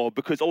use you more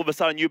because all of a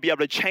sudden you'll be able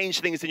to change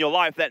things in your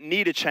life that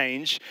need a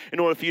change in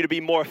order for you to be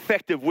more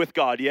effective with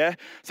God, yeah?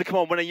 So come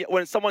on,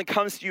 when someone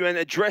comes to you and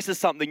addresses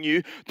something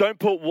new, don't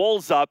put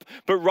walls up,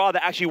 but rather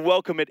actually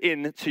welcome it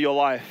into your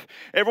life.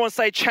 Everyone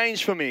say,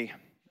 change for me.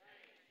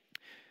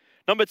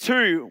 Number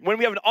 2, when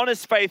we have an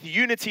honest faith,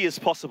 unity is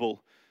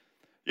possible.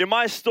 In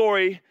my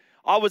story,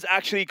 I was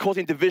actually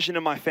causing division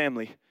in my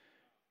family.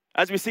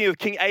 As we see with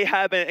King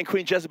Ahab and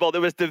Queen Jezebel, there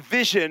was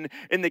division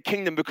in the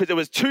kingdom because there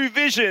was 2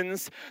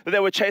 visions that they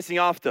were chasing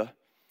after.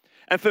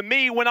 And for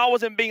me, when I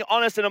wasn't being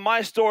honest and in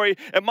my story,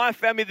 in my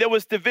family, there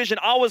was division.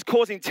 I was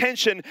causing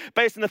tension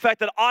based on the fact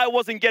that I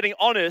wasn't getting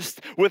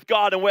honest with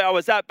God and where I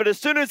was at. But as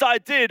soon as I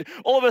did,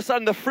 all of a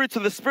sudden the fruits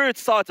of the Spirit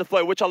started to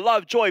flow, which are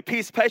love, joy,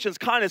 peace, patience,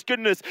 kindness,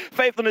 goodness,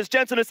 faithfulness,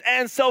 gentleness,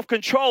 and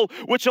self-control,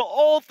 which are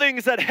all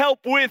things that help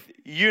with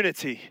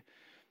unity.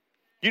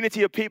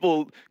 Unity of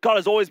people. God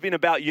has always been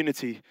about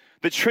unity.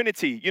 The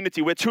Trinity,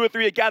 unity. Where 2 or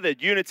 3 are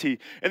gathered, unity.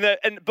 In the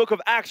book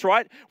of Acts,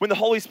 right? When the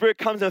Holy Spirit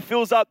comes and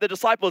fills up the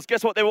disciples,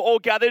 guess what? They were all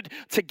gathered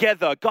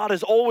together. God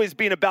has always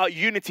been about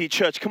unity,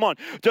 church. Come on.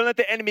 Don't let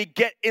the enemy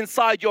get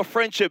inside your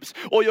friendships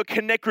or your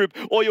connect group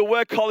or your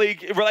work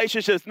colleague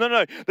relationships.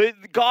 No. The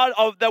God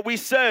that we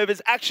serve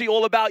is actually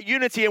all about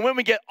unity. And when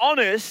we get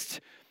honest,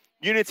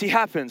 unity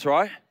happens,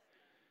 right?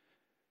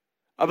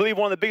 I believe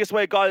one of the biggest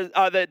ways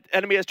that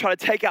enemy has tried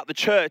to take out the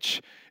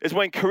church is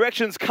when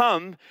corrections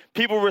come,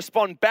 people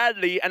respond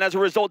badly, and as a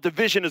result,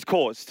 division is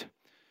caused.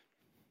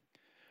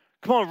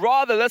 Come on,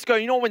 rather, let's go,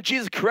 you know, when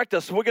Jesus corrects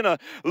us, we're going to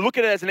look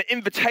at it as an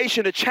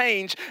invitation to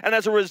change, and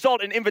as a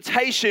result, an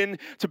invitation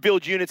to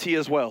build unity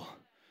as well.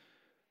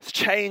 It's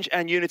change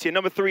and unity. And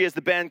number 3, as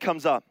the band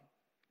comes up.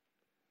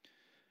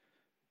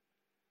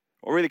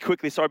 Or really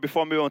quickly, sorry,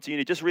 before I move on to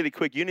unity, just really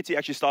quick, unity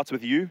actually starts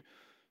with you,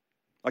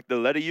 like the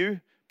letter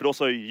U. But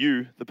also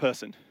you, the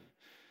person.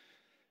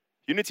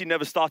 Unity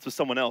never starts with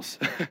someone else.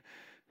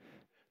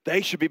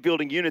 They should be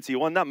building unity.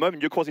 Well, in that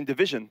moment, you're causing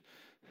division.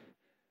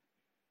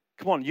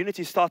 Come on,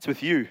 unity starts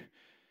with you.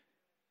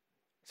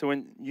 So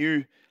when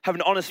you have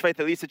an honest faith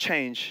that leads to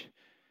change,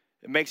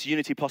 it makes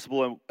unity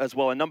possible as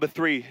well. And number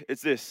 3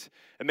 is this.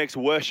 It makes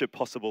worship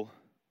possible.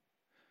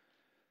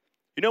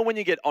 You know, when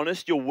you get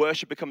honest, your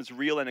worship becomes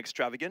real and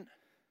extravagant.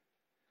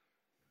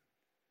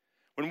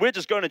 When we're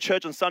just going to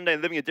church on Sunday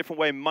and living a different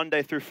way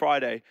Monday through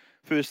Friday,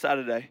 through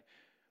Saturday.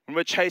 When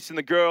we're chasing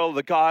the girl,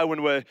 the guy,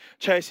 when we're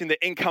chasing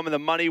the income and the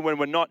money, when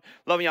we're not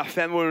loving our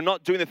family, when we're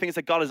not doing the things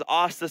that God has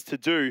asked us to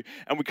do,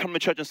 and we come to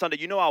church on Sunday,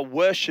 you know our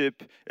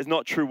worship is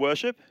not true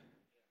worship.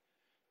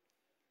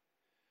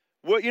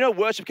 You know,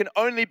 worship can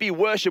only be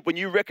worship when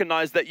you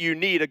recognize that you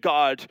need a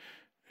God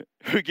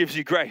who gives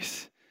you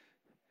grace.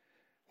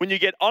 When you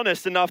get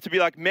honest enough to be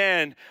like,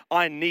 man,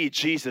 I need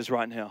Jesus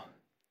right now.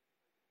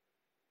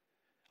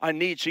 I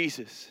need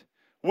Jesus.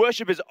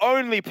 Worship is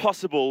only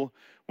possible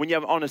when you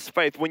have honest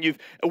faith, when you've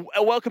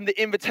welcomed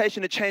the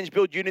invitation to change,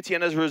 build unity,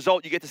 and as a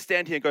result, you get to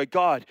stand here and go,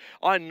 God,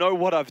 I know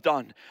what I've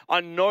done.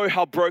 I know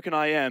how broken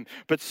I am,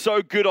 but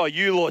so good are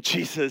you, Lord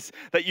Jesus,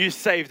 that you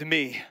saved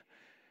me.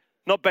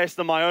 Not based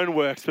on my own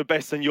works, but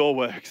based on your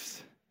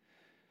works.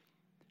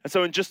 And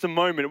so in just a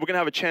moment, we're going to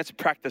have a chance to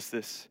practice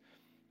this.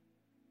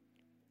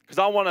 Because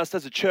I want us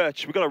as a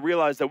church, we've got to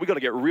realize that we've got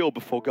to get real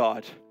before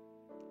God.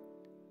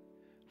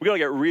 We've got to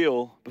get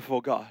real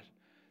before God.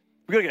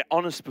 We've got to get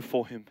honest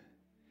before Him.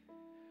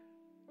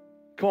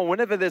 Come on,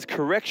 whenever there's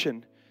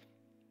correction,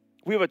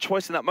 we have a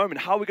choice in that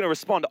moment. How are we going to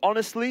respond?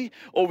 Honestly,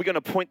 or are we going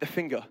to point the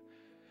finger?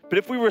 But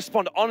if we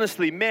respond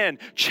honestly, man,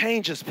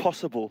 change is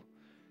possible.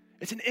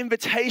 It's an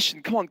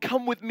invitation. Come on,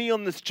 come with me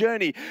on this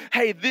journey.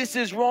 Hey, this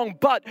is wrong,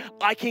 but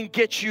I can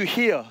get you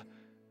here.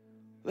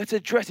 Let's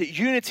address it.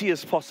 Unity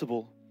is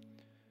possible.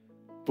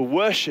 But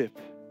worship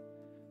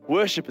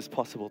is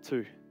possible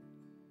too.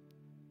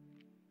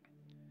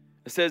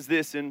 It says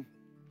this in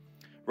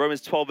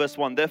Romans 12 verse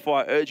 1, therefore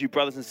I urge you,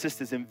 brothers and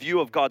sisters, in view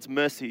of God's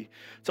mercy,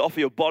 to offer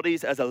your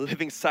bodies as a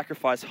living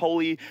sacrifice,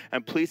 holy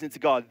and pleasing to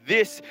God.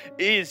 This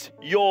is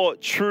your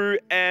true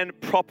and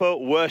proper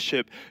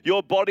worship.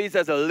 Your bodies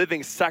as a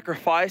living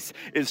sacrifice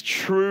is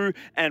true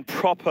and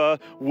proper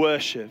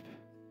worship.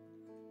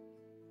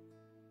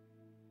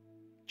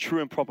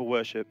 True and proper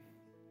worship.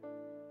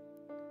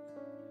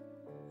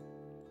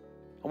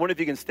 I wonder if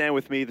you can stand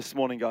with me this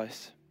morning,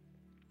 guys.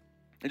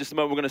 In just a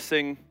moment, we're going to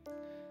sing.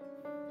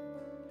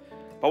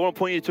 I want to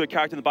point you to a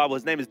character in the Bible.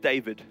 His name is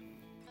David.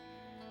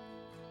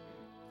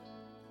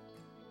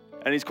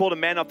 And he's called a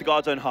man after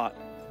God's own heart.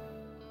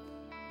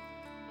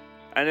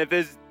 And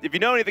if you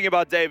know anything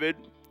about David,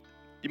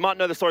 you might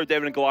know the story of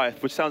David and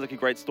Goliath, which sounds like a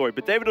great story.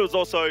 But David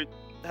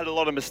had a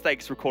lot of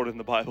mistakes recorded in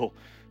the Bible.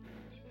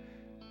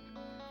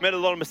 Made a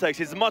lot of mistakes.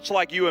 He's much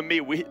like you and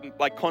me. We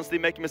constantly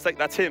making mistakes.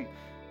 That's him.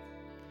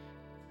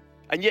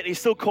 And yet he's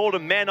still called a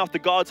man after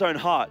God's own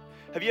heart.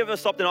 Have you ever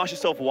stopped and asked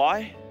yourself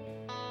why?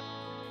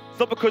 It's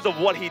not because of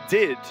what he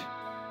did,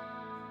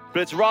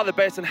 but it's rather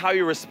based on how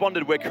he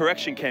responded where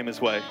correction came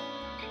his way.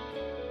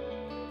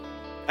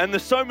 And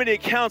there's so many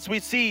accounts we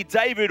see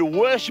David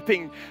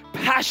worshiping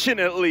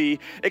passionately,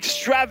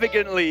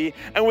 extravagantly,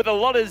 and with a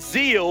lot of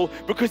zeal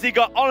because he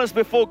got honest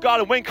before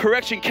God. And when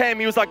correction came,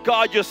 he was like,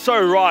 God, you're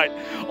so right.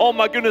 Oh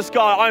my goodness,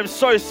 God, I'm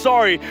so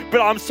sorry, but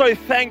I'm so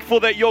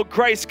thankful that your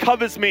grace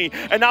covers me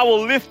and I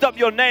will lift up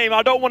your name.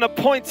 I don't want to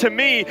point to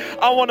me.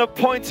 I want to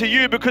point to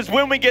you, because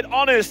when we get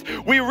honest,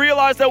 we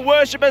realize that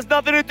worship has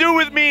nothing to do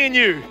with me and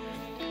you.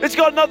 It's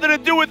got nothing to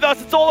do with us.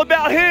 It's all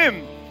about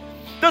him.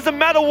 It doesn't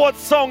matter what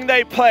song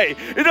they play.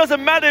 It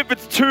doesn't matter if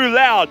it's too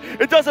loud.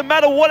 It doesn't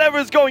matter whatever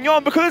is going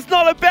on, because it's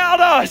not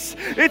about us.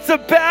 It's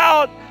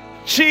about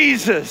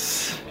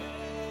Jesus.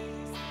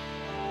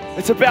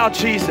 It's about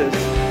Jesus.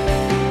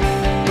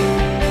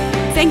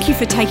 Thank you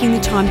for taking the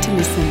time to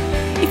listen.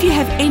 If you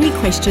have any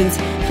questions,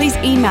 please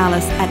email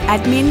us at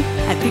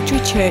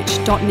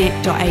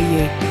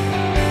admin@victorychurch.net.au.